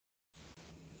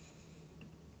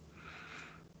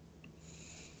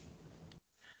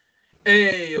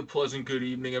Hey, a pleasant good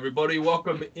evening, everybody.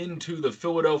 Welcome into the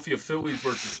Philadelphia Phillies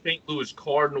versus St. Louis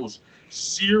Cardinals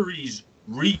series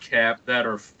recap that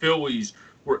our Phillies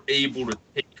were able to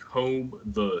take home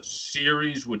the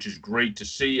series, which is great to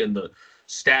see. And the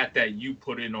stat that you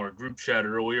put in our group chat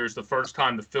earlier is the first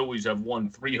time the Phillies have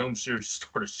won three home series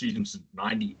start a season since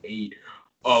 '98.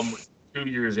 2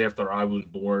 years after I was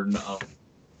born.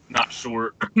 Not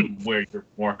sure where your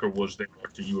marker was there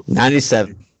after you were born.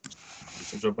 97.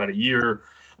 So about a year.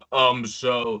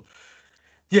 So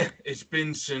yeah, it's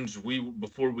been since we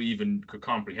before we even could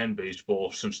comprehend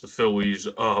baseball since the Phillies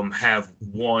have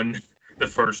won the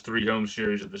first three home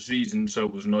series of the season. So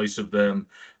it was nice of them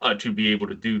to be able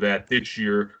to do that this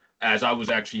year. As I was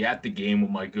actually at the game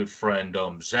with my good friend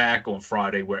Zach on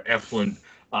Friday, where Eflin,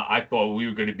 I thought we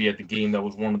were going to be at the game that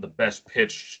was one of the best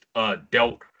pitched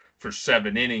dealt for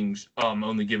 7 innings,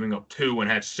 only giving up two and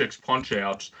had six punch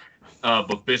outs.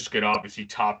 But Biscuit obviously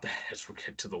topped that as we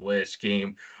get to the last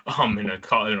game in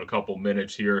a couple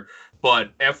minutes here.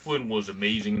 But Eflin was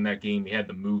amazing in that game. He had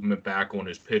the movement back on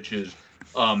his pitches.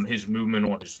 His movement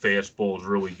on his fastball is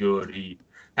really good. He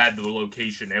had the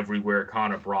location everywhere.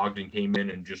 Connor Brogdon came in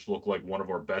and just looked like one of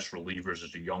our best relievers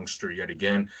as a youngster yet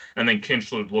again. And then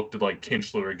Kinchler looked like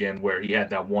Kinchler again, where he had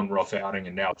that one rough outing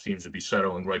and now seems to be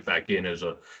settling right back in as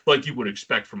a like you would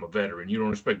expect from a veteran. You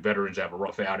don't expect veterans to have a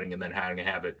rough outing and then having to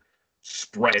have it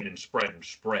spread and spread and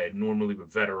spread. Normally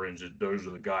with veterans, those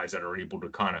are the guys that are able to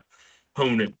kind of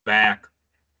hone it back.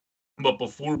 But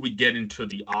before we get into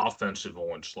the offensive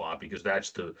onslaught, because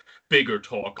that's the bigger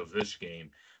talk of this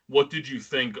game, what did you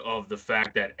think of the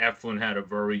fact that Eflin had a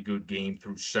very good game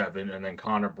through seven, and then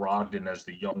Connor Brogdon, as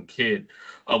the young kid,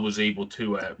 was able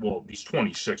to, well, he's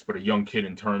 26, but a young kid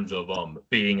in terms of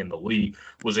being in the league,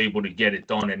 was able to get it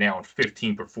done, and now in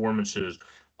 15 performances,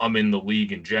 in the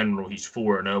league in general, he's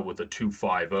 4-0 with a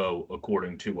 2.50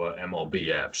 according to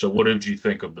MLB app. So, what did you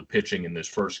think of the pitching in this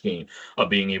first game? Of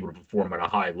being able to perform at a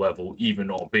high level, even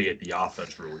albeit the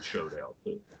offense really showed out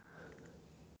too.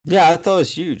 Yeah, I thought it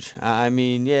was huge. I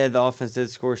mean, yeah, the offense did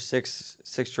score six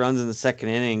runs in the second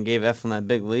inning and gave Eflin that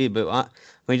big lead. But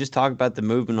when you just talk about the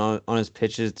movement on his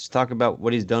pitches, just talk about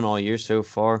what he's done all year so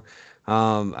far.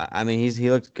 I mean, he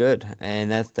looked good,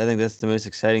 and I think that's the most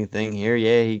exciting thing here.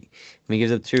 Yeah, he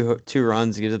gives up two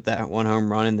runs, he gives up that one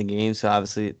home run in the game. So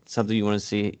obviously, it's something you want to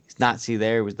see not see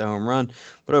there was the home run.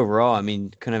 But overall, I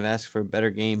mean, couldn't have asked for a better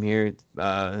game here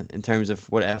in terms of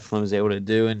what Eflin was able to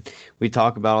do. And we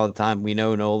talk about all the time. We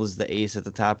know Noel is the ace at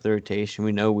the top of the rotation.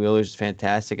 We know Wheeler's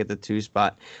fantastic at the two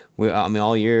spot. I mean,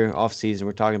 all year off season,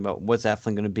 we're talking about what's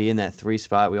Eflin going to be in that three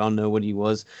spot. We all know what he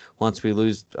was once we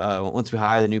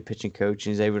hire the new pitching coach,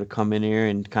 and he's able to come in here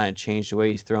and kind of change the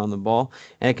way he's throwing the ball,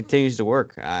 and it continues to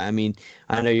work. I mean,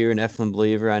 I know you're an Eflin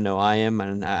believer. I know I am,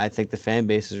 and I think the fan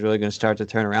base is really going to start to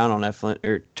turn around on Eflin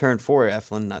or turn for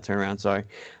Eflin, not turn around. Sorry.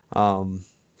 Um,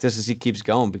 just as he keeps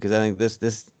going, because I think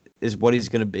this is what he's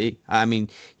going to be. I mean,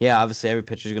 yeah, obviously every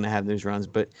pitcher is going to have those runs,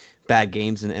 but bad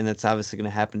games, and that's obviously going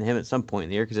to happen to him at some point in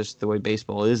the year because that's the way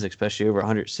baseball is, especially over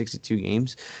 162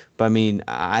 games. But I mean,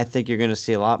 I think you're going to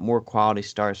see a lot more quality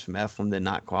starts from Eflin than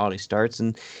not quality starts,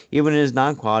 and even in his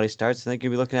non-quality starts, I think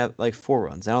you'll be looking at like 4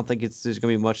 runs. I don't think there's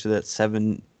going to be much of that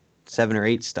seven or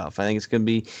eight stuff. I think it's going to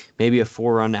be maybe a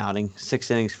 4 run outing,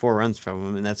 6 innings, 4 runs from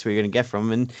him, and that's what you're going to get from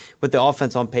him. And with the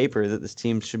offense on paper, that this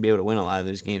team should be able to win a lot of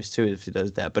those games too if he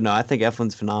does that. But no, I think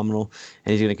Eflin's phenomenal,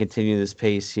 and he's going to continue this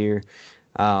pace here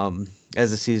as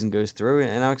the season goes through.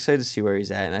 And I'm excited to see where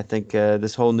he's at. And I think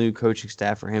this whole new coaching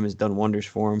staff for him has done wonders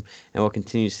for him, and will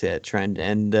continue to see that trend.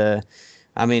 And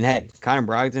I mean, hey, Connor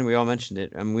Brogdon, we all mentioned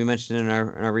it. I mean, we mentioned it in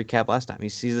our recap last time.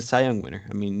 He's a Cy Young winner.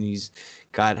 I mean, he's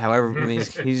got however. I mean,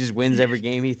 he just wins every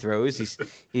game he throws.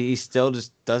 He still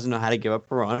just doesn't know how to give up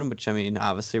a run, which I mean,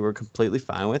 obviously we're completely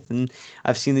fine with. And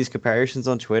I've seen these comparisons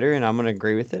on Twitter, and I'm gonna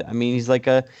agree with it. I mean, he's like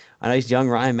a nice young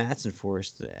Ryan Matson for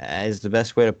us, is the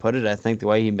best way to put it. I think the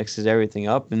way he mixes everything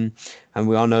up, and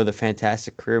we all know the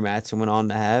fantastic career Matson went on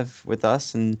to have with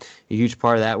us, and a huge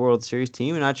part of that World Series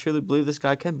team. And I truly believe this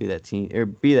guy can be that team or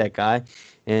be that guy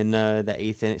in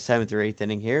that seventh or eighth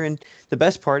inning here. And the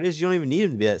best part is you don't even need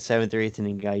him to be that seventh or eighth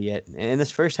inning guy yet. In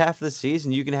this first half of the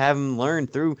season, you can have him learn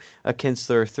through a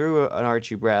Kinsler, through an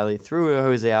Archie Bradley, through a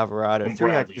Jose Alvarado, When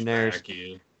through Hector Bradley's Neris. back,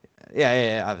 yeah.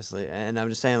 Yeah, obviously. And I'm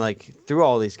just saying, like, through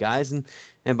all these guys, and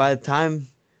by the time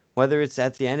whether it's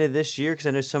at the end of this year, because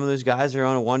I know some of those guys are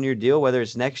on a 1 year deal, whether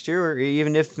it's next year or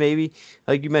even if maybe,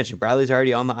 like you mentioned, Bradley's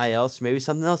already on the IL, so maybe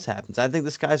something else happens. I think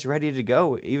this guy's ready to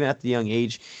go, even at the young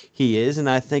age he is, and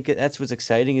I think that's what's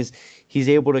exciting is he's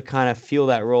able to kind of feel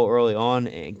that role early on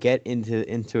and get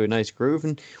into a nice groove.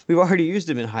 And we've already used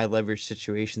him in high leverage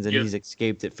situations, and Yeah, he's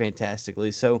escaped it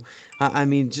fantastically. So, I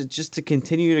mean, just to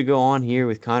continue to go on here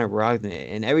with Connor Brogdon,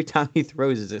 and every time he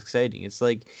throws is exciting. It's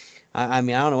like I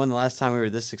mean, I don't know when the last time we were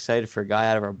this excited for a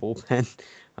guy out of our bullpen. In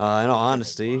all been a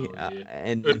honesty, while. Yeah,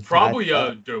 it's and probably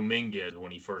Dominguez when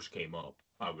he first came up.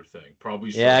 I would think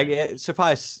probably yeah, started. it's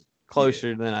probably Yeah,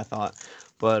 closer than I thought.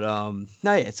 But no,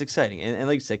 yeah, it's exciting. And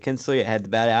like you said, Kinsley had the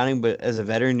bad outing, but as a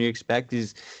veteran, you expect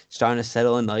he's starting to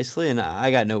settle in nicely. And I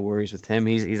got no worries with him.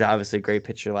 He's obviously a great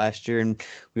pitcher last year, and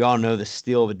we all know the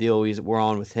steal of a deal we're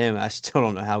on with him. I still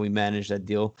don't know how we managed that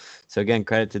deal. So again,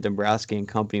 credit to Dombrowski and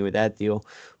company with that deal.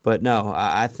 But no,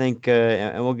 I think,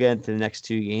 and we'll get into the next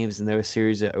two games and their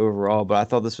series overall. But I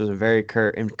thought this was a very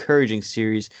encouraging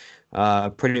series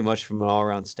pretty much from an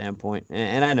all-around standpoint.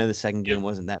 And I know the second yeah. game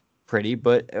wasn't that pretty,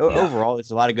 but No. overall,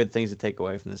 it's a lot of good things to take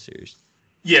away from the series.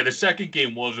 Yeah, the second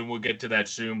game was, and we'll get to that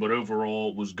soon, but overall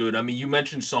it was good. I mean, you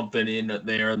mentioned something in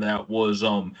there that was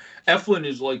Eflin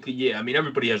is like, yeah, I mean,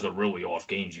 everybody has a really off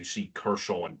games. You see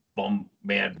Kershaw and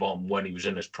Mad Bum when he was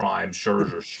in his prime,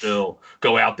 Scherzer still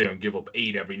go out there and give up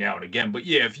 8 every now and again. But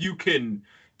yeah, if you can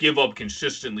give up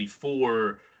consistently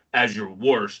 4 as your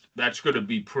worst, that's going to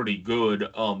be pretty good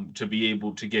to be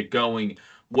able to get going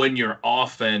when your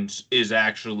offense is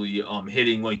actually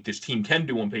hitting like this team can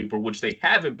do on paper, which they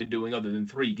haven't been doing other than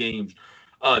 3 games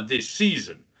this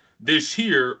season. This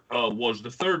here was the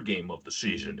third game of the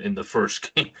season in the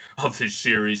first game of this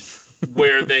series,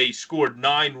 where they scored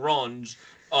 9 runs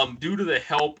due to the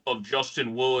help of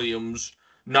Justin Williams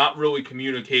not really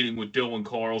communicating with Dylan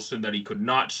Carlson that he could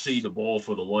not see the ball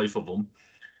for the life of him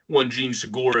when Gene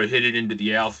Segura hit it into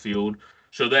the outfield.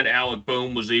 So then Alec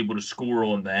Bohm was able to score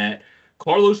on that.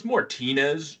 Carlos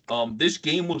Martinez, this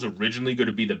game was originally going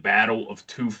to be the battle of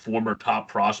 2 former top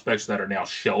prospects that are now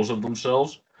shells of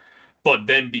themselves. But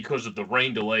then because of the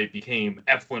rain delay, it became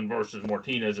Eflin versus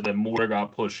Martinez, and then Moore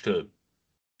got pushed to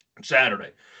Saturday.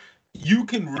 You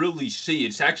can really see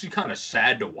it's actually kind of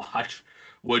sad to watch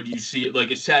when you see it.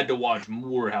 Like, it's sad to watch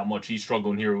Moore, how much he's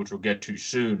struggling here, which we'll get to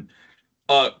soon.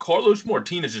 Carlos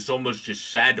Martinez is almost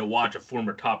just sad to watch a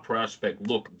former top prospect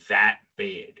look that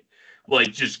bad.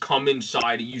 Like, just come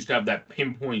inside. He used to have that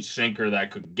pinpoint sinker that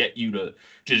could get you to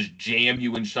just jam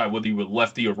you inside, whether you were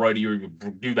lefty or righty, or you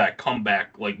would do that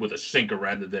comeback like with a sinker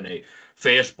rather than a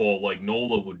fastball like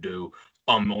Nola would do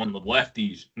on the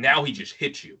lefties. Now he just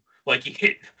hits you like he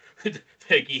hit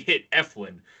like he hit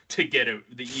Eflin to get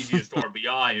the easiest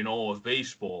RBI in all of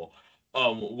baseball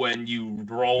when you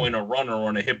draw in a runner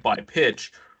on a hit by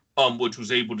pitch, which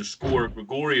was able to score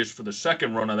Gregorius for the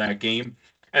second run of that game.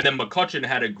 And then McCutcheon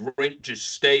had a great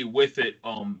just stay with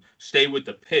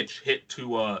the pitch, hit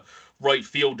to right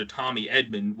field to Tommy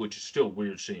Edman, which is still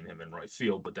weird seeing him in right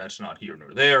field, but that's not here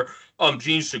nor there.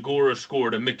 Gene Segura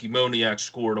scored, and Mickey Moniak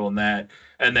scored on that,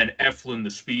 and then Eflin,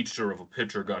 the speedster of a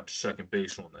pitcher, got to second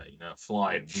base on that,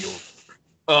 flying wheel.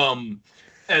 Um,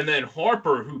 and then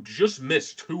Harper, who just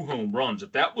missed 2 home runs.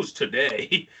 If that was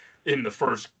today in the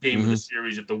first game of the Hmm.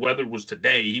 series, if the weather was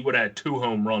today, he would have had 2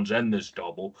 home runs and this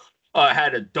double.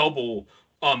 Had a double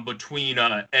between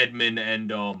Edman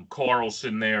and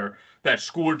Carlson there that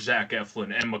scored Zach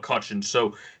Eflin and McCutcheon.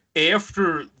 So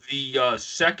after the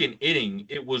second inning,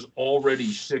 it was already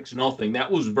 6-0.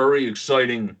 That was very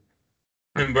exciting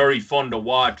and very fun to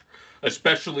watch,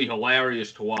 especially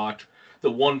hilarious to watch.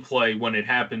 The one play when it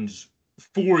happens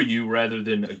for you rather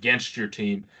than against your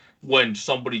team, when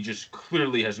somebody just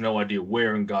clearly has no idea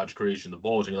where in God's creation the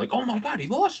ball is, and you're like, oh my God, he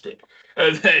lost it.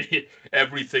 And then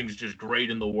everything's just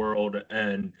great in the world,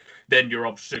 and then you're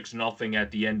up 6-0 at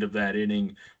the end of that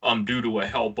inning, due to a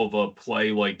help of a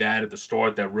play like that at the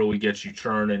start that really gets you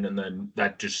churning, and then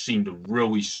that just seemed to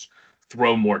really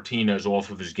throw Martinez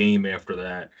off of his game after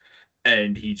that,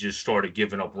 and he just started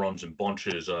giving up runs in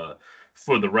bunches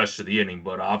for the rest of the inning.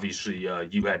 But obviously,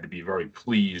 you had to be very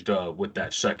pleased with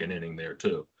that second inning there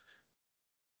too.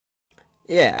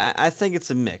 Yeah, I think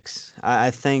it's a mix.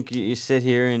 I think you sit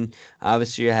here and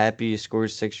obviously you're happy you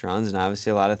scored 6 runs, and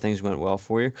obviously a lot of things went well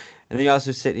for you. And then you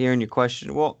also sit here and you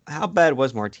question, well, how bad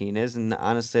was Martinez? And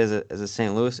honestly, as a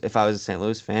St. Louis, if I was a St.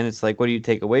 Louis fan, it's like, what do you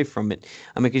take away from it?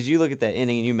 I mean, because you look at that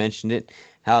inning and you mentioned it,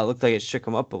 how it looked like it shook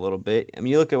him up a little bit. I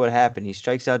mean, you look at what happened. He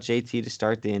strikes out JT to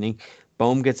start the inning.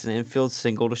 Bohm gets an infield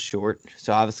single to short,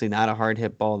 so obviously not a hard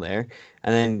hit ball there.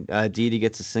 And then Didi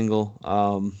gets a single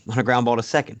on a ground ball to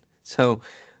second. So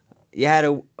you had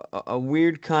a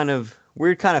weird kind of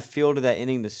feel to that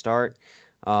inning to start.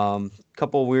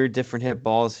 Couple weird different hit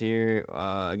balls here.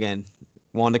 Again,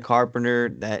 one to Carpenter,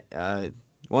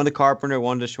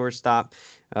 one to shortstop.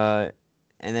 Uh,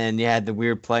 and then you had the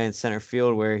weird play in center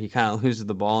field where he kind of loses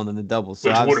the ball and then the double. So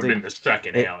which would have obviously been the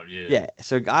second it, out. Yeah. yeah.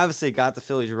 So obviously it got the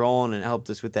Phillies rolling and helped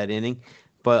us with that inning.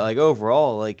 But like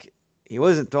overall, like he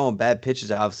wasn't throwing bad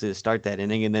pitches obviously to start that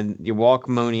inning, and then you walk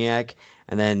Moniak,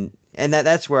 and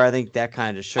that's where I think that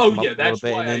kind of just shook Oh him up yeah, a little that's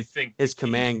bit, why and I then think the his key.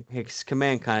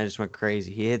 command kind of just went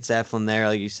crazy. He hits Eflin there,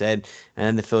 like you said, and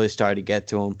then the Phillies started to get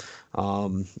to him.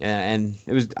 And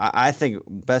it was I think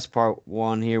best part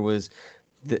one here was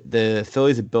the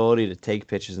Phillies' ability to take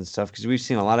pitches and stuff because we've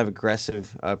seen a lot of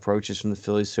aggressive approaches from the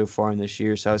Phillies so far in this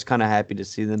year. So I was kind of happy to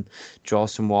see them draw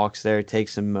some walks there, take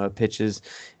some pitches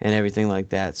and everything like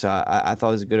that. So I thought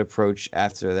it was a good approach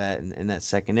after that in that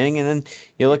second inning. And then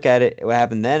you Yeah. look at it, what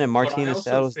happened then, and But I Martinez also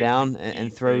settles think the down key and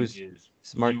thing throws is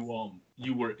smart.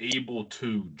 you were able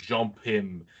to jump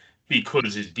him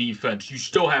because his defense. You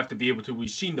still have to be able to. We've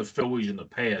seen the Phillies in the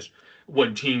past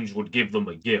when teams would give them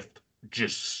a gift,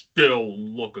 just still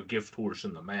look a gift horse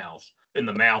in the mouth. In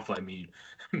the mouth, I mean,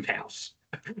 mouse.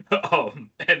 And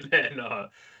then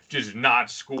just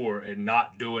not score and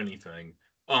not do anything.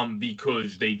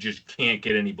 Because they just can't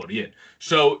get anybody in.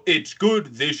 So it's good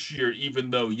this year, even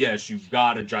though yes, you've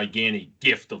got a gigantic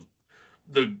gift of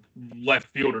the left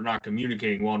fielder not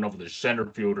communicating well enough with the center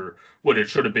fielder when it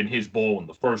should have been his ball in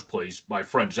the first place. My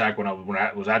friend Zach, when I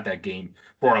was at that game,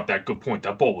 brought up that good point.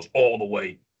 That ball was all the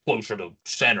way closer to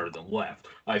center than left.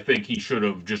 I think he should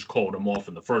have just called him off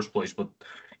in the first place. But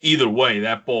either way,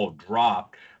 that ball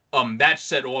dropped. That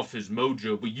set off his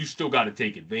mojo, but you still got to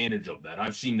take advantage of that.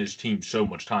 I've seen this team so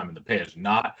much time in the past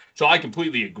not. So I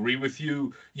completely agree with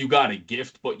you. You got a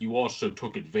gift, but you also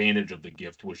took advantage of the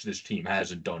gift, which this team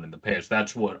hasn't done in the past.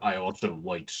 That's what I also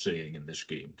liked seeing in this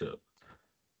game too.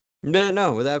 No,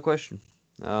 no, without question.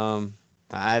 Um,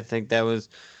 I think that was.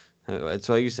 That's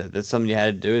what you said. That's something you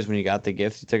had to do. Is when you got the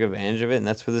gift, you took advantage of it, and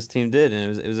that's what this team did.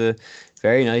 And it was a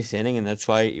very nice inning, and that's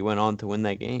why you went on to win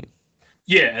that game.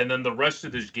 Yeah, and then the rest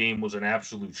of this game was an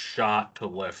absolute shot to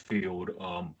left field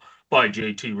by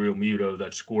JT Realmuto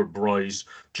that scored Bryce.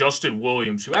 Justin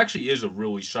Williams, who actually is a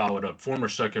really solid former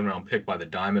second round pick by the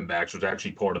Diamondbacks, was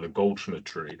actually part of the Goldschmidt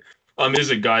trade. Is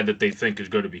a guy that they think is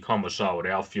going to become a solid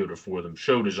outfielder for them.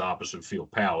 Showed his opposite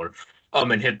field power,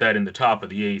 and hit that in the top of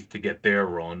the eighth to get their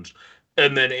runs.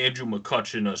 And then Andrew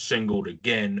McCutchen singled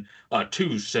again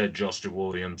to said Justin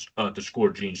Williams to score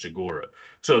Gene Segura.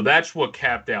 So that's what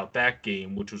capped out that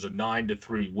game, which was a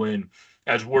 9-3 win.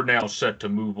 As we're now set to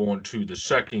move on to the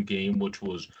second game, which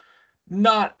was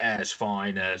not as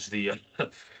fine as the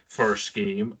first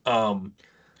game,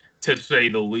 to say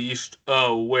the least,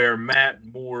 where Matt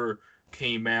Moore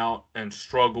came out and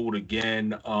struggled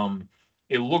again.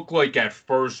 It looked like at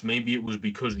first maybe it was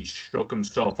because he shook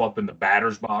himself up in the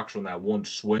batter's box on that one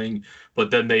swing,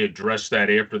 but then they addressed that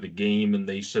after the game and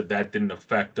they said that didn't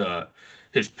affect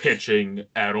his pitching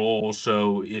at all.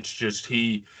 So it's just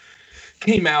he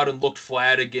came out and looked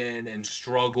flat again and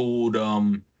struggled.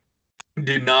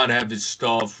 Did not have his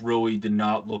stuff, really did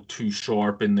not look too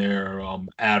sharp in there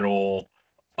at all.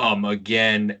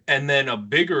 Again, and then a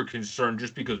bigger concern,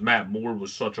 just because Matt Moore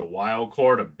was such a wild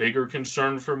card, a bigger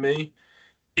concern for me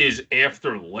is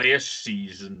after last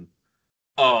season.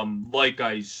 Like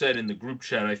I said in the group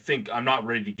chat, I think I'm not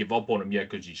ready to give up on him yet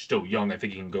because he's still young. I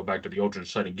think he can go back to the alternate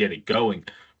site and get it going.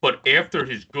 But after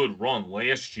his good run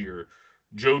last year,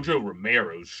 Jojo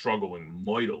Romero's struggling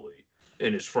mightily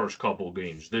in his first couple of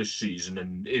games this season,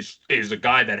 and is a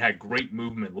guy that had great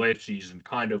movement last season,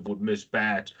 kind of would miss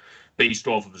bats based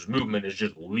off of his movement, is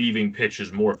just leaving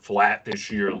pitches more flat this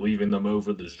year, leaving them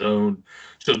over the zone.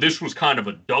 So this was kind of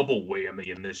a double whammy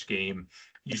in this game.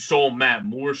 You saw Matt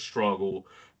Moore struggle,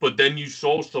 but then you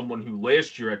saw someone who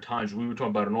last year at times we were talking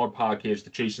about in our podcast,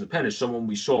 the Chasing the Pen, is someone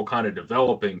we saw kind of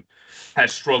developing,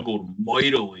 has struggled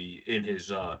mightily in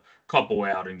his couple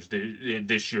outings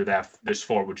this year that this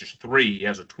far, which is three. He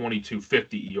has a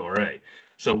 22.50 ERA.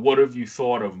 So what have you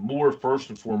thought of Moore first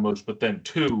and foremost, but then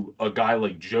two, a guy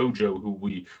like JoJo who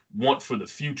we want for the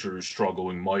future is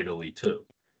struggling mightily too.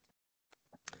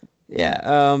 Yeah.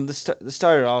 The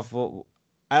started off. Well,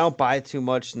 I don't buy too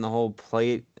much in the whole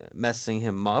plate messing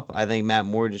him up. I think Matt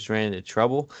Moore just ran into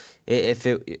trouble. I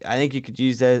think you could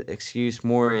use that excuse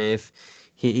more if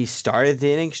he started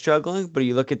the inning struggling, but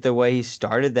you look at the way he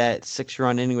started that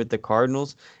 6-run inning with the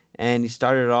Cardinals, and he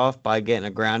started off by getting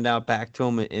a ground out back to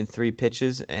him in 3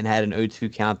 pitches and had an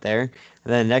 0-2 count there.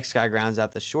 And then the next guy grounds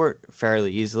out the short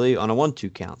fairly easily on a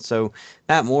 1-2 count. So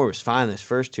Matt Moore was fine those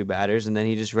first 2 batters, and then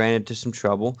he just ran into some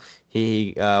trouble.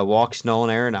 He walks Nolan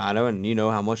Arenado, and you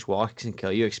know how much walks can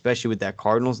kill you, especially with that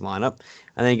Cardinals lineup.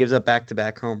 And then he gives up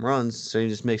back-to-back home runs, so he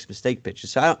just makes mistake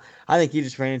pitches. So I think he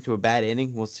just ran into a bad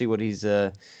inning. We'll see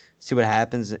see what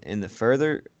happens in the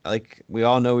further. Like we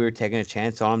all know, we were taking a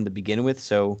chance on him to begin with,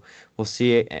 so we'll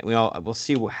see. We'll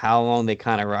see how long they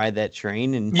kind of ride that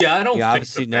train. And Yeah, I don't you think the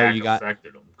obviously know back you got.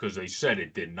 affected him because they said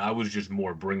it didn't. I was just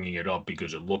more bringing it up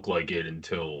because it looked like it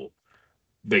until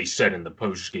they said in the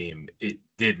post game it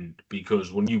didn't.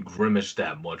 Because when you grimace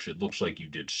that much, it looks like you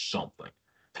did something.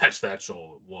 That's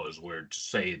all it was. Where to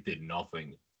say it did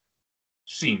nothing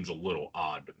seems a little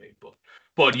odd to me.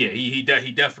 But yeah, he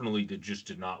definitely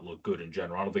did not look good in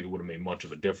general. I don't think it would have made much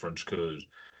of a difference because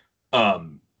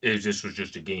this was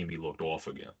just a game he looked off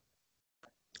again.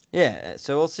 Yeah,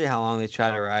 so we'll see how long they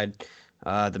try to ride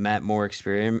the Matt Moore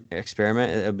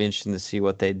experiment. It'll be interesting to see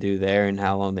what they do there and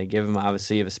how long they give him.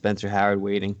 Obviously, you have a Spencer Howard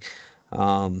waiting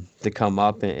to come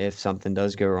up if something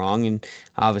does go wrong, and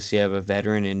obviously you have a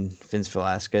veteran in Vince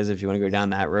Velasquez if you want to go down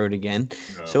that road again.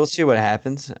 So No, we'll see what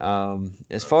happens.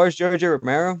 As far as Jojo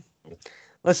Romero,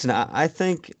 listen, I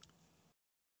think.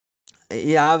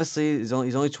 Yeah, obviously he's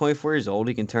only 24 years old.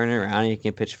 He can turn it around. He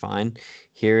can pitch fine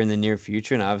here in the near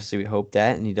future, and obviously we hope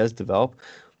that, and he does develop.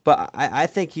 But I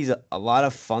think he's a lot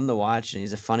of fun to watch, and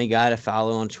he's a funny guy to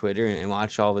follow on Twitter and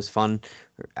watch all of his fun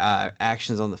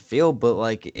actions on the field. But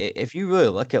like, if you really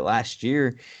look at last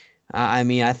year, I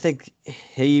mean, I think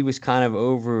he was kind of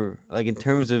over, like in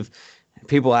terms of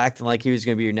people acting like he was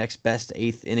going to be your next best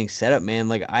eighth inning setup man.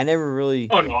 Like I never really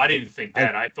oh no, I didn't think I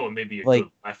that. I thought maybe a like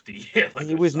good lefty, yeah, like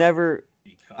he a was solid never.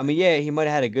 I guy. mean, yeah, he might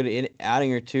have had a good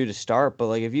outing or two to start, but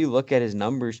like if you look at his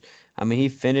numbers, I mean, he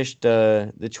finished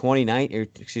the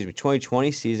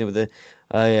 2020 season with a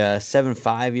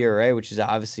 7.5 ERA, which is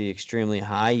obviously extremely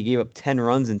high. He gave up 10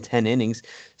 runs in 10 innings.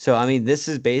 So I mean, this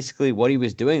is basically what he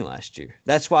was doing last year.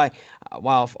 That's why,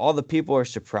 while all the people are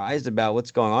surprised about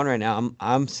what's going on right now,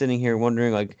 I'm sitting here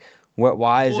wondering like,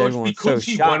 why is Well, it's everyone so because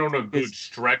he went shocked? on a good Because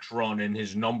stretch run, and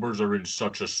his numbers are in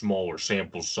such a smaller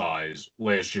sample size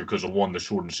last year because of one, the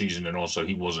shortened season, and also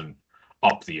he wasn't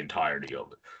up the entirety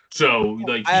of it. So,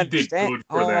 like, I he did understand. good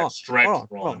for Hold that on, hold stretch on,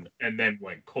 hold on. run, and then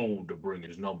went cold to bring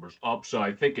his numbers up. So,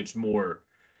 I think it's more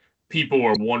people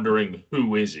are wondering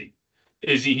who is he?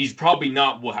 Is he? He's probably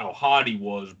not how hot he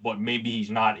was, but maybe he's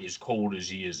not as cold as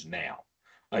he is now.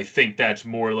 I think that's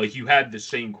more like you had the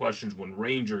same questions when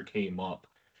Ranger came up.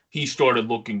 He started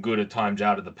looking good at times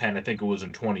out of the pen. I think it was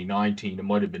in 2019. It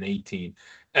might have been 18.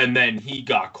 And then he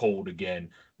got cold again,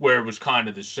 where it was kind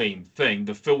of the same thing.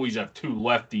 The Phillies have two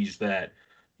lefties that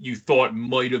you thought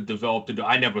might have developed into.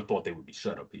 I never thought they would be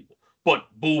setup people, but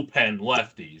bullpen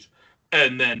lefties,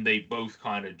 and then they both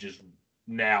kind of just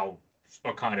now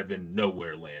are kind of in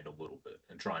nowhere land a little bit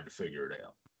and trying to figure it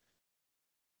out.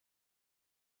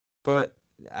 But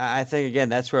I think again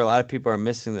that's where a lot of people are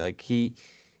missing. Like he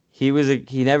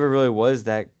never really was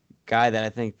that guy that I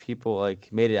think people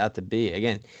like made it out to be.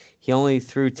 Again, he only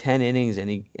threw 10 innings, and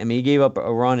he gave up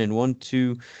a run in one,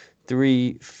 two,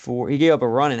 three, four. He gave up a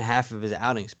run in half of his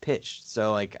outings pitched.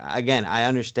 So like again, I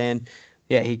understand.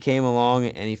 Yeah, he came along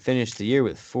and he finished the year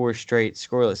with 4 straight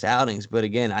scoreless outings. But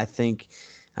again, I think,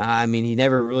 I mean, he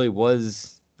never really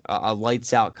was a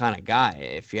lights out kind of guy,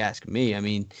 if you ask me. I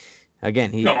mean,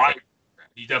 again, No,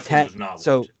 he definitely ten, was not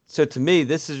like. so to me,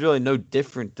 this is really no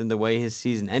different than the way his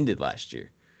season ended last year.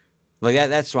 Like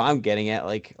that's what I'm getting at.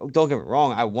 Like, don't get me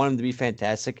wrong, I want him to be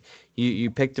fantastic.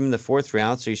 You picked him in the 4th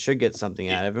round, so you should get something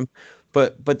Yeah, out of him.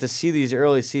 But to see these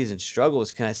early season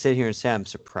struggles, can I sit here and say I'm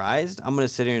surprised? I'm gonna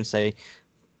sit here and say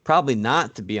probably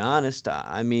not, to be honest.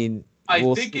 I mean, I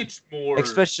we'll think see. it's more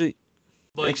Especially,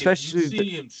 like if you especially the, see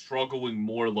him struggling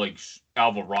more like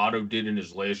Alvarado did in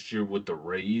his last year with the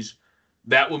Rays,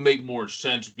 that would make more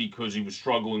sense because he was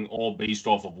struggling all based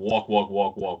off of walk, walk,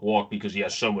 walk, walk, walk because he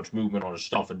has so much movement on his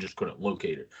stuff and just couldn't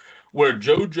locate it. Where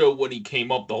JoJo, when he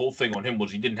came up, the whole thing on him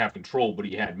was he didn't have control, but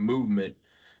he had movement.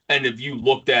 And if you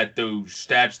looked at those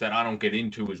stats that I don't get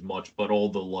into as much, but all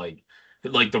the like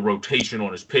the rotation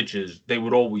on his pitches, they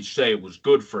would always say it was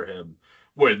good for him.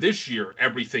 Where this year,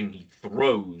 everything he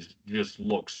throws just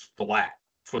looks flat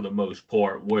for the most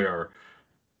part. Where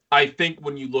I think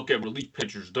when you look at relief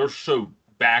pitchers, they're so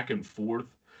back and forth,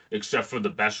 except for the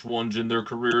best ones in their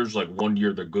careers. Like one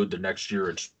year they're good, the next year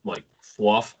it's like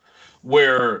fluff.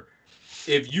 Where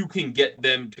if you can get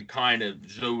them to kind of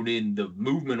zone in the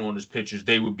movement on his pitches,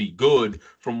 they would be good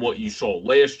from what you saw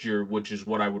last year, which is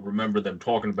what I would remember them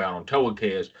talking about on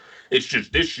telecast. It's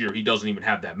just this year he doesn't even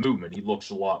have that movement. He looks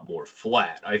a lot more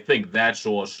flat. I think that's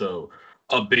also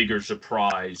a bigger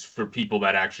surprise for people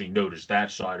that actually notice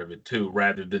that side of it too,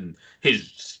 rather than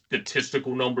his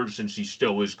statistical numbers, since he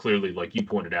still is clearly, like you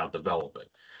pointed out, developing.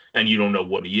 And you don't know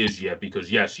what he is yet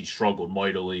because, yes, he struggled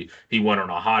mightily. He went on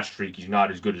a hot streak. He's not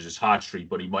as good as his hot streak,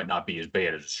 but he might not be as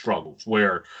bad as his struggles.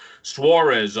 Where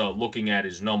Suarez, looking at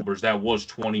his numbers, that was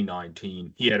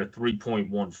 2019. He had a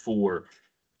 3.14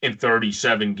 in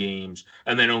 37 games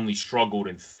and then only struggled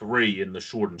in 3 in the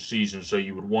shortened season. So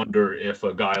you would wonder if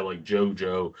a guy like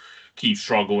JoJo keeps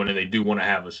struggling and they do want to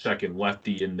have a second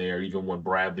lefty in there, even when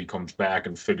Bradley comes back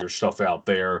and figures stuff out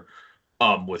there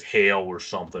with Hale or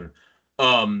something.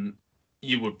 Um,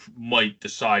 you might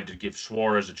decide to give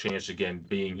Suarez a chance again,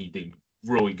 being he did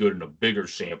really good in a bigger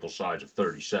sample size of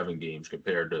 37 games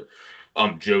compared to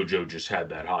JoJo just had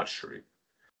that hot streak.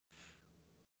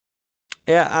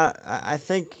 Yeah, I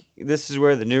think this is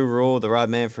where the new rule, the Rob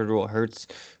Manfred rule, hurts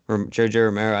from JoJo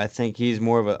Romero. I think he's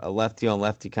more of a lefty on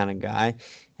lefty kind of guy,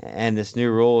 and this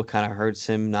new rule kind of hurts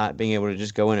him not being able to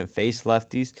just go in and face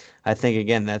lefties. I think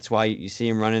again that's why you see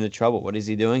him run into trouble. What is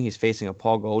he doing? He's facing a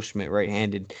Paul Goldschmidt,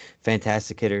 right-handed,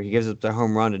 fantastic hitter. He gives up the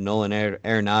home run to Nolan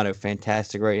Arenado,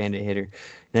 fantastic right-handed hitter.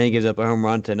 Then he gives up a home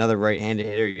run to another right-handed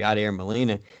hitter, Yadier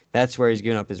Molina. That's where he's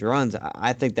giving up his runs.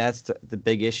 I think that's the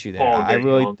big issue there. Paul I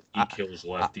really, DeJong, he kills I,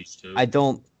 lefties too. I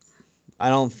don't, I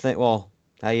don't think. Well,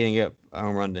 how you didn't get a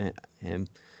home run to him?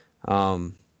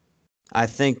 Um, I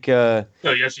think Oh,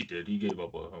 yes, he did. He gave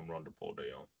up a home run to Paul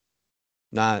DeJong.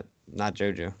 not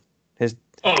JoJo. His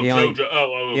Oh, he only JoJo.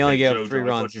 Oh, he only okay, gave up three JoJo. I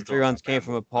runs. thought you His were three talking runs about came that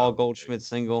from a one. Paul Oh, okay. Goldschmidt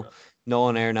single, Okay.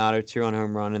 Nolan Arenado 2-run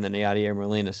home run, and then the Yadier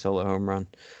Molina solo home run.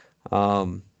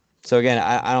 Um, so again,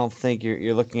 I don't think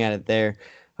you're looking at it there.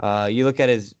 You look at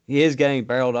he is getting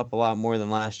barreled up a lot more than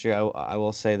last year. I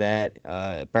will say that.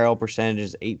 Barrel percentage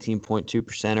is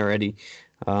 18.2% already,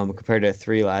 compared to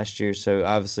 3 last year. So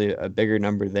obviously a bigger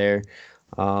number there.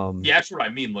 Yeah, that's what I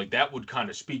mean. Like that would kind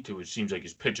of speak to it. Seems like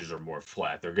his pitches are more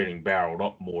flat. They're getting barreled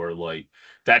up more. Like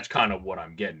that's kind of what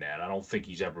I'm getting at. I don't think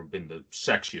he's ever been the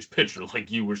sexiest pitcher,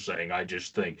 like you were saying. I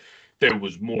just think there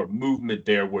was more movement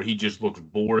there where he just looks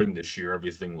boring this year.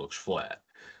 Everything looks flat.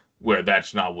 Where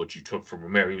that's not what you took from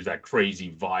Romero. He was that crazy,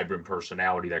 vibrant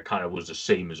personality that kind of was the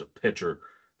same as a pitcher.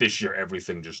 This year,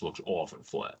 everything just looks off and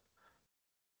flat.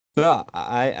 No,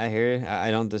 I hear you.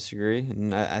 I don't disagree,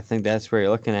 and I think that's where you're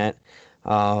looking at.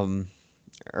 Um,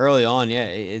 Early on, yeah,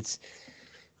 it's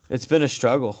been a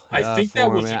struggle I think that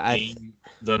for him, was and a I game,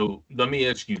 though. Let me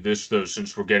ask you this, though,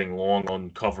 since we're getting long on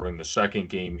covering the second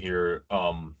game here,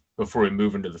 before we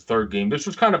move into the third game. This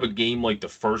was kind of a game like the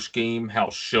first game, how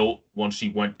Schilt, once he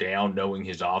went down, knowing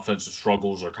his offensive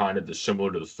struggles are kind of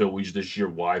similar to the Phillies this year,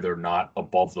 why they're not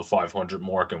above the 500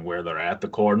 mark and where they're at the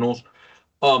Cardinals.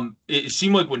 It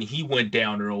seemed like when he went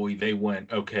down early, they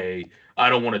went, okay, I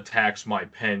don't want to tax my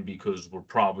pen because we're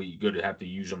probably going to have to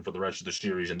use them for the rest of the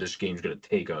series, and this game's going to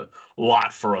take a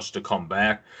lot for us to come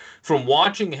back. From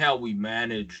watching how we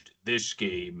managed this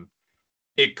game,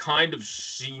 it kind of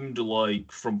seemed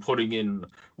like from putting in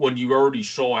when you already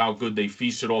saw how good they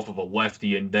feasted off of a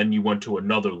lefty and then you went to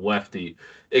another lefty,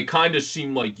 it kind of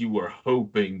seemed like you were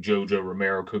hoping JoJo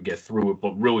Romero could get through it,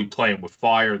 but really playing with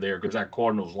fire there because that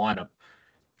Cardinals lineup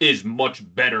is much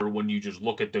better when you just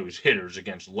look at those hitters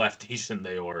against lefties than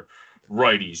they are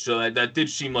righties. So that did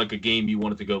seem like a game you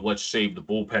wanted to go, let's save the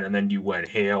bullpen, and then you went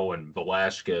Hale and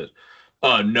Velasquez,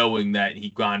 knowing that he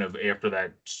kind of after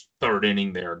that third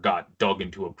inning there got dug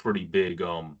into a pretty big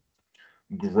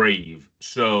grave.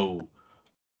 So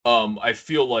I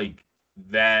feel like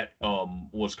that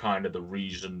was kind of the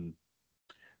reason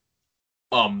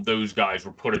those guys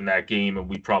were put in that game, and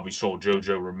we probably saw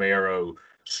JoJo Romero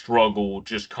struggle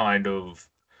just kind of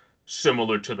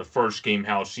similar to the first game,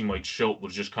 how it seemed like Schilt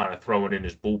was just kind of throwing in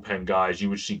his bullpen guys. You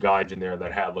would see guys in there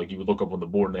that had like you would look up on the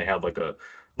board and they had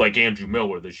like Andrew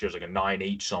Miller this year's like a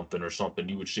 9.8 something or something.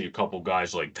 You would see a couple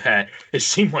guys like that. It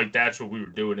seemed like that's what we were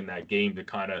doing in that game to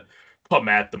kind of come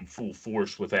at them full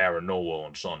force with Aaron Nola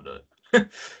on Sunday.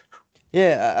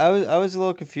 yeah, I was a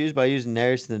little confused by using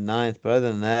Neris in the ninth, but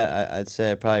other than that, I'd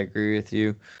say I probably agree with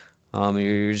you.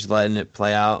 You're just letting it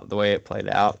play out the way it played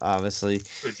out, obviously.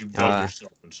 Because you dug Uh,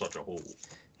 yourself in such a hole.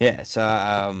 yeah, so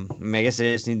I mean, I guess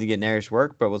they just need to get Neris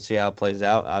work, but we'll see how it plays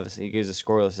out. Obviously, he gives a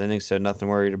scoreless inning, so nothing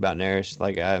worried about Neris.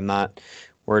 Like I'm not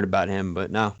worried about him,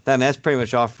 but no, that's pretty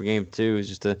much off for game two. It's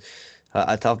just a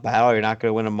tough battle. You're not going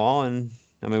to win them all, and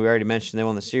I mean, we already mentioned they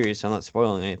won the series, so I'm not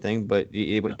spoiling anything. But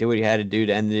you No. do what you had to do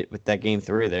to end it with that game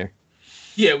three there.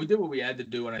 Yeah, we did what we had to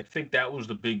do, and I think that was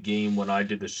the big game when I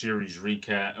did the series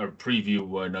recap or preview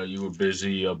when you were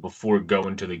busy before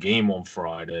going to the game on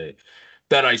Friday.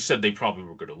 That I said they probably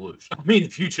were going to lose. I mean,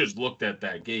 if you just looked at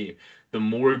that game, the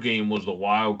Moore game was the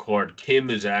wild card. Kim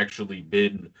has actually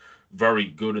been very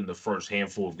good in the first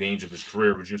handful of games of his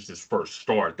career. It was just his first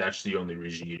start. That's the only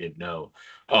reason you didn't know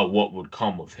what would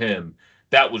come of him.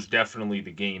 That was definitely the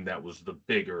game that was the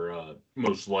bigger,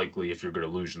 most likely if you're going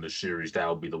to lose in the series, that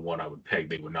would be the one I would peg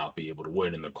they would not be able to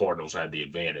win, and the Cardinals had the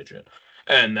advantage in.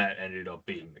 And that ended up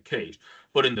being the case.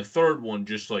 But in the third one,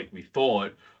 just like we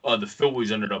thought, the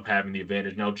Phillies ended up having the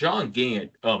advantage. Now, John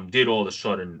Gant did all of a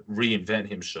sudden reinvent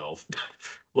himself,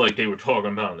 like they were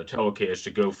talking about on the telecast,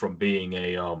 to go from being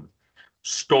a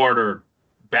starter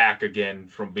back again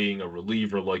from being a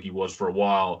reliever like he was for a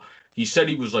while. He said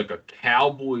he was like a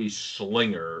cowboy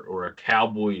slinger or a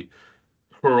cowboy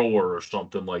hurler or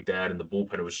something like that in the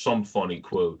bullpen. It was some funny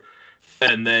quote.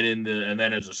 And then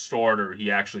as a starter,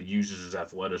 he actually uses his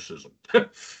athleticism.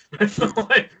 That's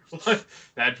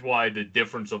why the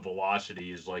difference of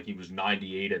velocity is like he was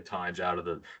 98 at times out of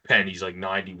the pen. He's like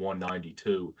 91,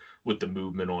 92 with the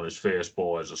movement on his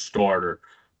fastball as a starter.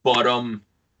 But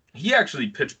he actually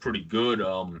pitched pretty good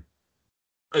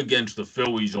against the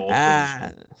Phillies, all things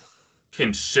Ah,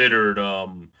 considered.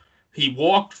 He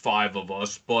walked five of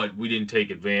us, but we didn't take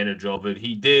advantage of it.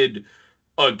 He did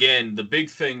again. The big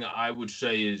thing I would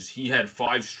say is he had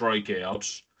five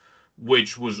strikeouts,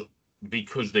 which was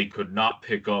because they could not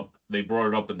pick up. They brought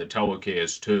it up in the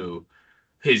telecast too.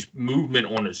 His movement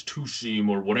on his two seam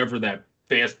or whatever that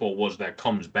fastball was that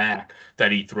comes back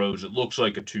that he throws, it looks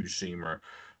like a two seamer,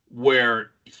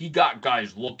 where he got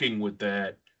guys looking with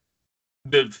that.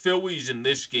 The Phillies in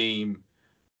this game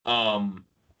um,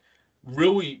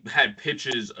 really had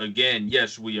pitches again.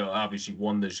 Yes, we obviously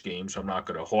won this game, so I'm not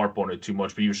going to harp on it too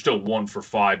much. But you were still 1 for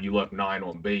 5. You left 9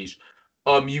 on base.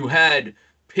 You had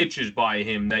pitches by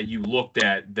him that you looked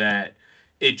at that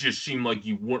it just seemed like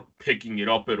you weren't picking it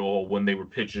up at all when they were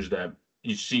pitches that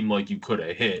you seemed like you could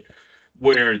have hit.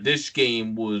 Where this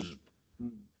game was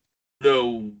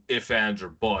no ifs, ands, or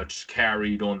buts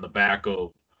carried on the back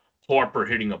of Harper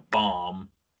hitting a bomb,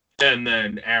 and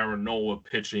then Aaron Nola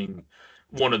pitching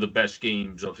one of the best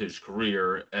games of his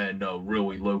career and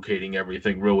really locating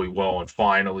everything really well and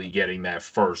finally getting that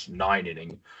first 9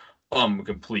 inning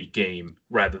complete game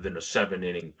rather than a 7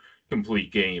 inning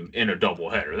complete game in a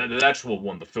doubleheader. That's what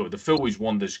won the Phillies. The Phillies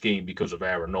won this game because of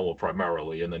Aaron Nola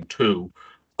primarily, and then two,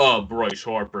 Bryce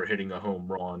Harper hitting a home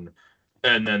run,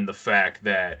 and then the fact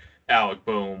that Alec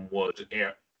Boehm was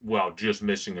well just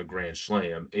missing a grand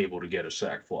slam, able to get a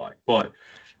sac fly, but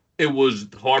it was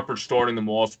Harper starting them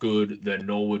off good, then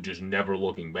Nola just never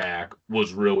looking back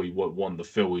was really what won the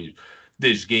Phillies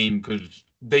this game because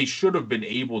they should have been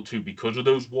able to, because of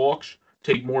those walks,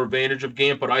 take more advantage of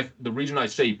Gant. But the reason I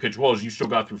say pitch well is you still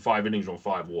got through 5 innings on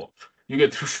 5 walks. If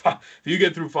you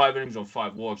get through 5 innings on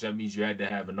 5 walks, that means you had to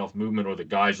have enough movement, or the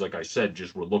guys, like I said,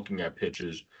 just were looking at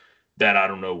pitches that I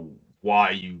don't know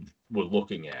why you were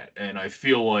looking at. And I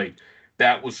feel like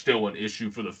that was still an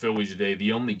issue for the Phillies today.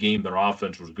 The only game their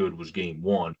offense was good was game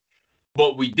one.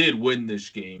 But we did win this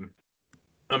game.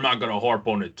 I'm not going to harp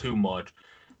on it too much,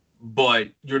 but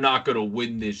you're not going to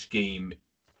win this game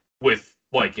with,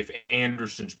 like, if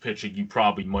Anderson's pitching, you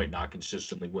probably might not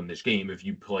consistently win this game if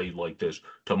you played like this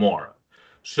tomorrow.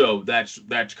 So that's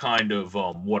kind of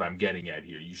what I'm getting at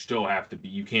here. You still have to be.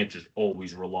 You can't just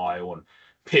always rely on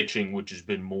pitching, which has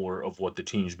been more of what the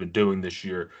team's been doing this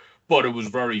year. But it was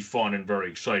very fun and very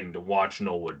exciting to watch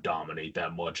Noah dominate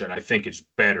that much. And I think it's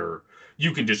better.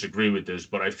 You can disagree with this,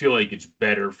 but I feel like it's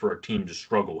better for a team to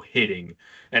struggle hitting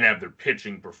and have their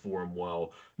pitching perform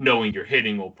well, knowing your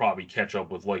hitting will probably catch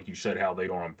up with, like you said, how they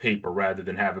are on paper, rather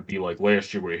than have it be like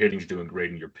last year where your hitting's doing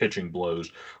great and your pitching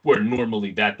blows, where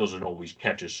normally that doesn't always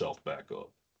catch itself back up.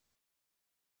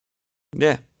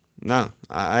 yeah, no,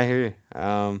 I hear you.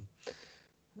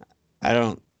 I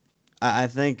don't. I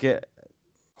think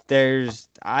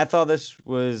I thought this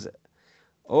was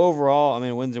overall. I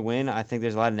mean, win's a win. I think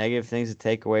there's a lot of negative things to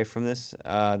take away from this.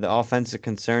 The offensive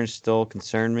concerns still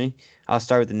concern me. I'll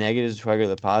start with the negatives before I go to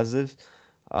the positives.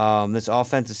 This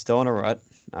offense is still in a rut.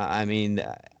 I mean,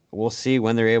 we'll see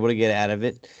when they're able to get out of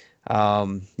it.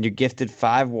 You're gifted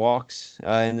 5 walks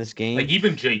in this Like game,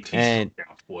 even JT and struck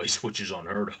out twice, which is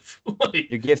unheard of.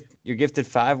 you're gifted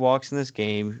 5 walks in this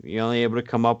game. You're only able to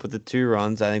come up with the 2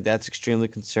 runs. I think that's extremely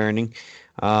concerning.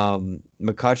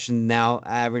 McCutcheon now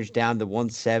averaged down to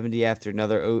 170 after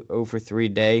another 0 for 3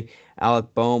 day.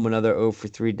 Alec Boehm another 0 for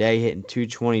 3 day, hitting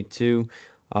 222.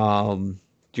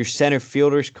 Your center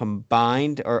fielders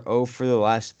combined are 0 for the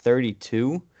last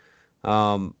 32.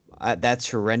 That's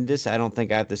horrendous. I don't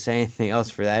think I have to say anything else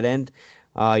for that end.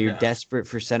 You're Yeah. desperate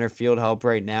for center field help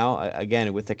right now.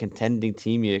 Again, with a contending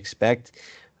team, you expect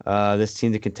this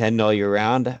team to contend all year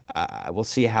round. We'll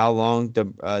see how long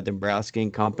Dombrowski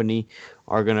and company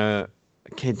are gonna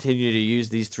continue to use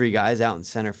these three guys out in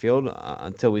center field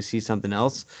until we see something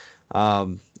else.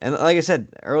 And like I said,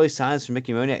 early signs from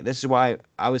Mickey Moniak. This is why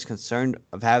I was concerned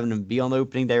of having him be on the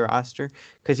opening day roster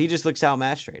because he just looks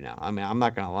outmatched right now. I mean, I'm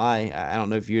not gonna lie. I don't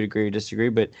know if you'd agree or disagree,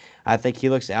 but I think he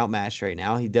looks outmatched right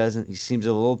now. He doesn't. He seems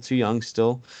a little too young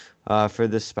still for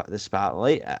the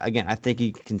spotlight. Again, I think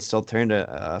he can still turn to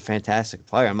a fantastic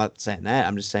player. I'm not saying that.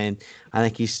 I'm just saying I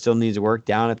think he still needs to work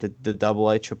down at the double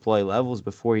A, triple A levels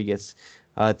before he gets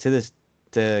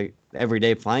to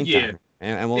everyday playing Yeah. time.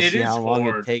 And we'll It see is how long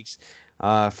it hard. takes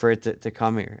for it to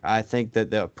come here. I think that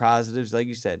the positives, like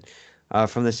you said,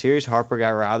 from the series, Harper got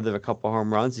robbed of a couple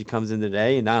home runs. He comes in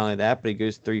today, and not only that, but he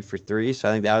goes 3 for 3. So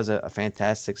I think that was a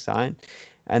fantastic sign.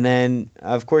 And then,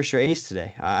 of course, your ace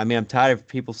today. I mean, I'm tired of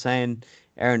people saying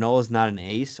Aaron Nola is not an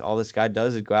ace. All this guy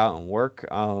does is go out and work.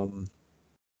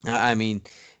 I mean,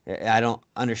 I don't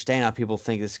understand how people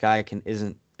think this guy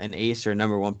isn't an ace or a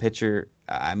number one pitcher.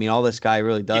 I mean, all this guy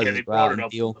really does Yeah, is they go brought out it and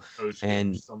up in deal the post game.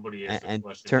 and Somebody and, asked the and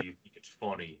question, "Do turn. you think it's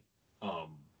funny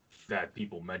um, that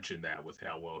people mentioned that with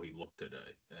how well he looked today?"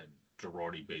 And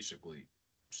Girardi basically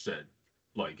said,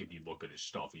 "Like if you look at his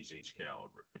stuff, he's H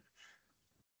caliber."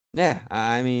 Yeah,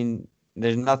 I mean,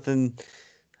 there's nothing.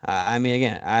 I mean,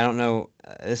 again, I don't know.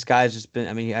 This guy's just been.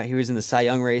 I mean, he was in the Cy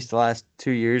Young race the last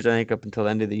 2 years. I think up until the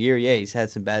end of the year. Yeah, he's had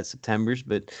some bad Septembers,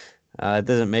 but it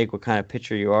doesn't make what kind of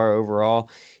pitcher you are overall.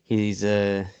 He's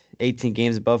 18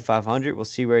 games above 500. We'll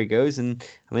see where he goes. And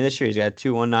I mean, this year he's got a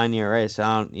 2.19 ERA, so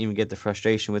I don't even get the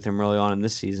frustration with him early on in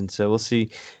this season. So we'll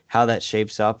see how that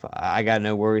shapes up. I got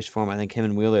no worries for him. I think him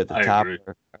and Wheeler at the I top agree.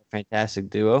 are a fantastic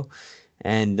duo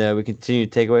and we continue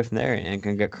to take away from there. And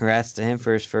congrats to him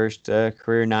for his first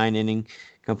career 9 inning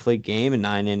complete game and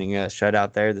 9 inning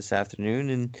shutout there this afternoon.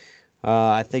 And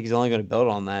I think he's only going to build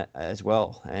on that as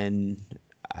well. And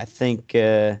I think,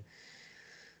 I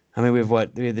mean, we have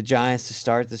the Giants to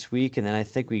start this week, and then I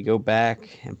think we go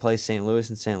back and play St. Louis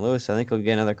in St. Louis. I think we'll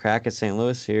get another crack at St.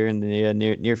 Louis here in the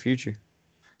near future.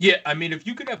 Yeah, I mean, if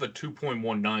you could have a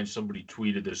 2.19, somebody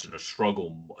tweeted this in a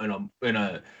struggle in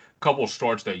a couple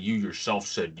starts that you yourself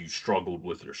said you struggled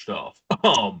with your stuff.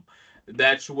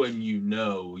 That's when you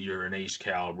know you're an ace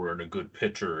caliber and a good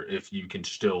pitcher if you can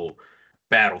still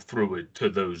battle through it to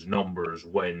those numbers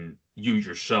when you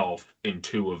yourself in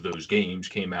two of those games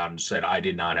came out and said I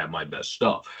did not have my best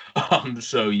stuff.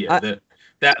 So yeah, I,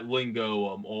 that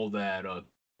lingo, all that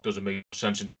doesn't make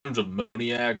sense in terms of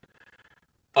Moniak.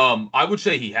 I would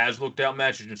say he has looked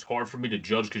outmatched. It's just hard for me to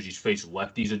judge because he's faced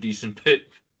lefties a decent bit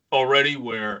already.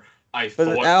 Where I but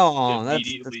thought oh, that's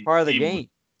immediately part of the he would game.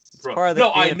 It's throw. part of the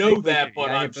No, being I a know big leaguer. that, You but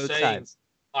gotta I'm hit both saying sides.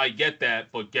 I get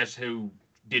that. But guess who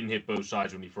didn't hit both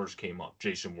sides when he first came up?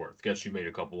 Jason Worth. Guess who made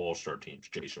a couple All Star teams?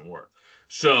 Jason Worth.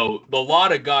 So a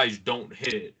lot of guys don't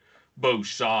hit both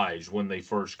sides when they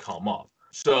first come up.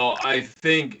 So I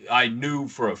think I knew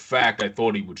for a fact I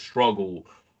thought he would struggle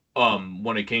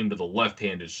when it came to the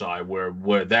left-handed side,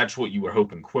 where that's what you were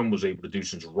hoping Quinn was able to do,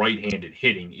 since right-handed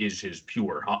hitting is his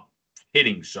pure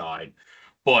hitting side,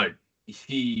 but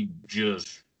he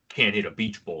just can't hit a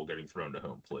beach ball getting thrown to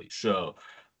home plate. So,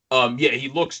 yeah, he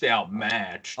looks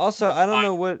outmatched. Also, I don't I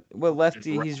know what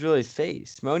lefty he's really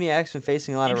faced. Moniak's been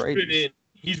facing a lot of he's been righties. in.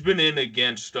 He's been in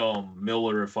against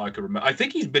Miller, if I could remember. I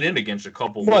think he's been in against a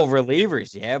couple Well, left.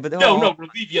 relievers, yeah, but No, no,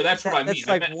 relief. Yeah, that's what I mean. that's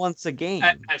I like meant once a game.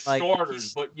 as Like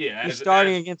starters, but yeah, he's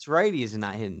starting as against righties and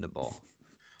not hitting the ball.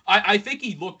 I think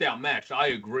he looked outmatched. I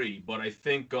agree, but I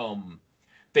think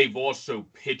they've also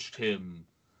pitched him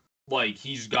like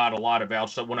he's got a lot of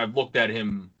outside. When I've looked at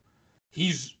him,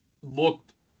 he's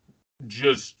looked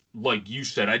just like you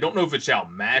said. I don't know if it's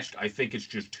outmatched. I think it's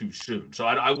just too soon. So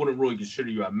I wouldn't really consider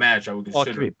you outmatched. I would Well, it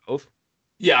could consider, be both.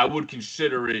 yeah, I would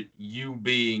consider it you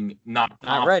being not Not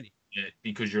confident ready. yet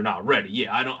because you're not ready.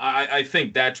 Yeah, I don't. I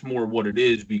think that's more what it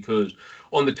is because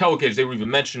on the telecast they were even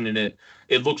mentioning it.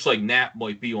 It looks like Knapp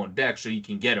might be on deck so he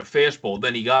can get a fastball.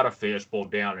 Then he got a fastball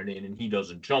down and in, and he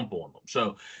doesn't jump on them.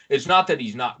 So it's not that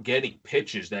he's not getting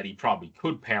pitches that he probably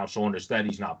could pounce on. It's that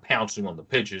he's not pouncing on the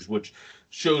pitches, which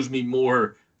shows me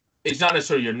more. It's not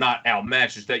necessarily you're not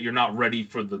outmatched. It's that you're not ready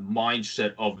for the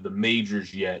mindset of the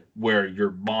majors yet, where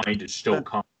your mind is still That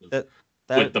kind of that with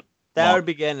that the that would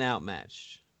be getting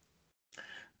outmatched.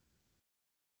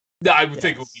 I would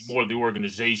think it would be Yes. more the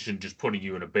organization just putting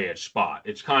you in a bad spot.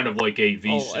 It's kind of like AV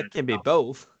Oh, said it can be about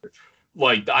both.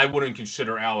 like I wouldn't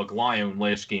consider Alec Lyon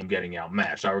last game getting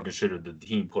outmatched. I would consider the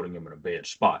team putting him in a bad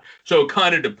spot. So it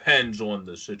kind of depends on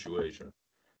the situation.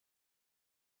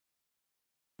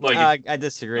 Like I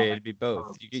disagree. It'd be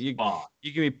both. spot.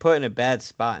 You can be put in a bad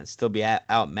spot and still be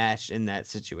outmatched in that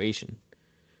situation.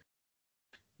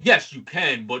 Yes, you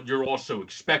can, but you're also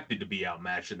expected to be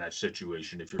outmatched in that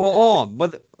situation if you're. Well,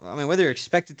 whether you're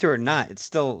expected to or not, it's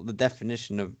still the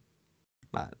definition of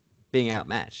being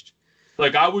outmatched.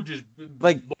 Like I would just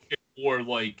Like, look at more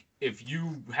like if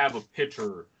you have a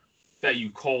pitcher that you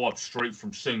call up straight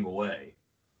from single A,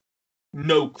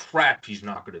 no crap, he's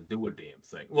not going to do a damn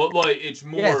thing. Well, like it's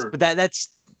yes, more but that's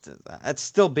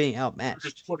still being you're outmatched.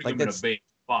 just putting Like him in a that's bad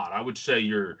spot. I would say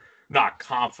you're not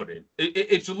confident.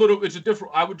 It's a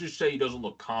different. I would just say he doesn't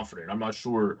look confident. I'm not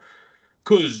sure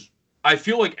because I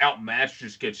feel like outmatched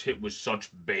just gets hit with such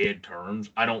bad terms.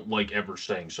 I don't like ever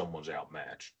saying someone's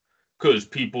outmatched because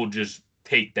people just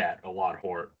take that a lot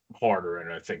harder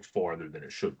and I think farther than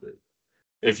it should be.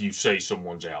 If you say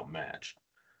someone's outmatched,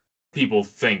 people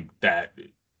think that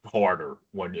harder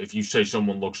when if you say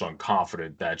someone looks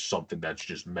unconfident, that's something that's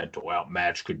just mental.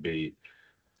 Outmatched could be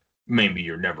maybe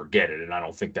you're never get it. And I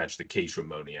don't think that's the case with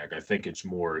Moniak. I think it's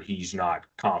more he's not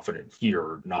confident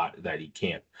here, not that he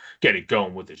can't get it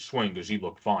going with his swing because he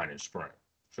looked fine in spring.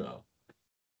 So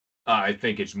I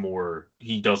think it's more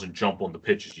he doesn't jump on the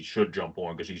pitches he should jump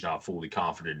on because he's not fully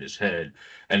confident in his head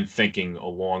and thinking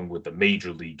along with the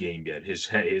major league game yet. His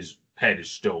head is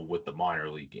still with the minor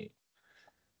league game.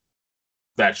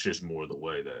 That's just more the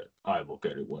way that I look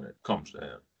at it when it comes to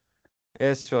him.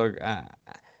 it's still.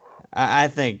 I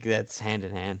think that's hand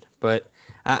in hand. But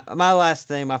my last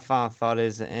thing, my final thought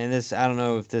is, and this I don't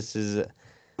know if this is.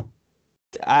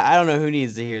 I don't know who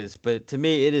needs to hear this, but to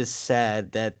me, it is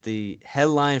sad that the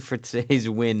headline for today's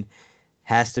win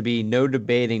has to be no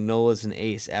debating Nola's an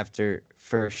ace after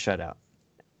first shutout.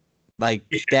 Like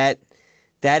that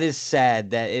is sad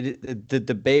that the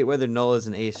debate whether Nola's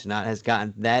an ace or not has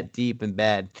gotten that deep and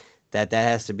bad that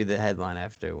has to be the headline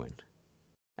after a win.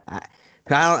 I,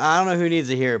 I don't know who needs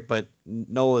to hear it, but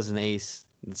Nola's an ace.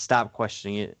 Stop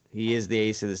questioning it. He is the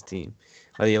ace of this team.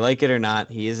 Whether you like it or not,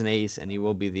 he is an ace, and he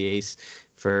will be the ace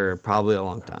for probably a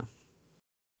long time.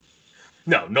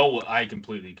 No, Nola, I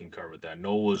completely concur with that.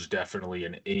 Nola's definitely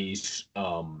an ace.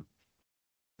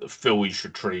 The Phillies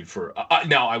should trade for.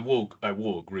 Now, I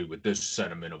will agree with this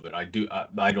sentiment of it. I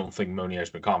don't think Moniak's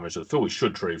been commenting. So the Phillies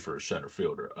should trade for a center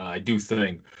fielder. I do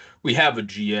think we have a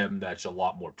GM that's a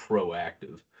lot more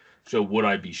proactive. So would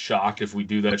I be shocked if we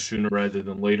do that sooner rather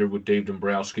than later with Dave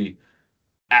Dombrowski?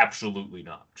 Absolutely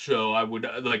not. So I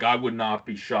would not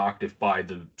be shocked if by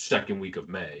the second week of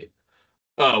May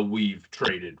we've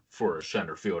traded for a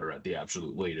center fielder at the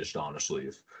absolute latest, honestly,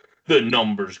 if the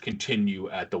numbers continue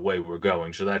at the way we're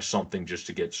going. So that's something just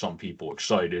to get some people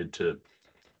excited to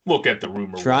look at the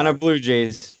rumor Toronto why Blue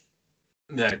Jays.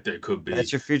 that there could That's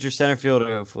be your future center fielder,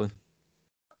 hopefully.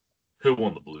 who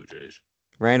won the Blue Jays.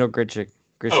 Randall Grichuk.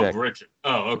 Oh, Grichuk. Grichuk.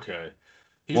 Oh, okay.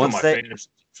 He's on Once my they fantasy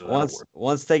team, so that'll work.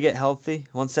 once they get healthy,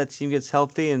 once that team gets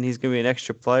healthy, and he's gonna be an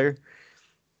extra player,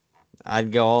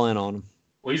 I'd go all in on him.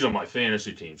 Well, he's on my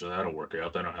fantasy team, so that'll work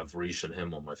out. Then I have Reese and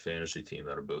him on my fantasy team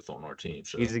that are both on our team.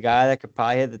 He's So a guy that could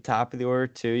probably hit the top of the order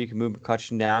too. You can move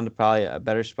McCutcheon down to probably a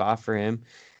better spot for him.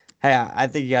 Hey, I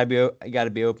think you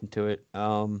gotta be open to it.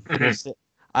 We'll see.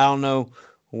 I don't know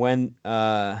when.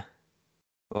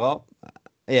 Well,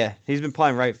 yeah, he's been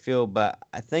playing right field, but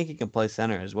I think he can play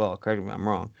center as well. Correct me if I'm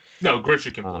wrong. no,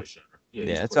 Grichuk can Uh, play center. Yeah, yeah,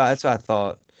 he's played. that's what I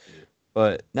thought. Yeah.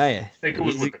 But no, yeah, I think it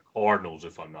was with the Cardinals,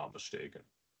 if I'm not mistaken.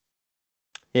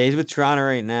 he's with Toronto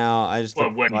right now. I just Well,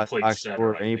 looked at when the he last played box center,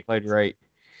 score, I and he think. played right.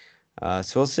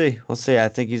 So we'll see. We'll see. I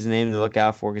think he's a name to look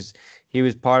out for because he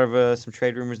was part of some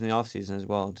trade rumors in the offseason as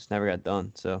well. Just never got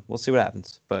done. So we'll see what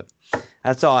happens. But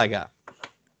that's all I got.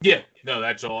 Yeah, no,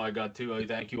 that's all I got too. I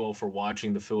thank you all for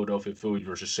watching the Philadelphia Phillies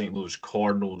versus St. Louis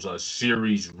Cardinals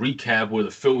series recap where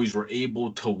the Phillies were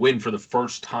able to win for the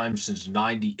first time since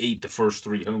 '98, the first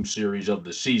three home series of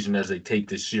the season as they take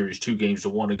this series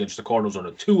 2-1 against the Cardinals on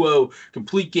a 2-0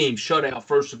 complete game shutout,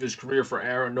 first of his career for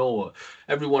Aaron Nola.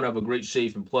 Everyone have a great,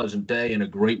 safe, and pleasant day and a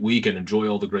great week and enjoy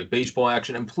all the great baseball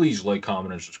action. And please like,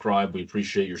 comment, and subscribe. We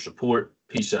appreciate your support.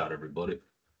 Peace out, everybody.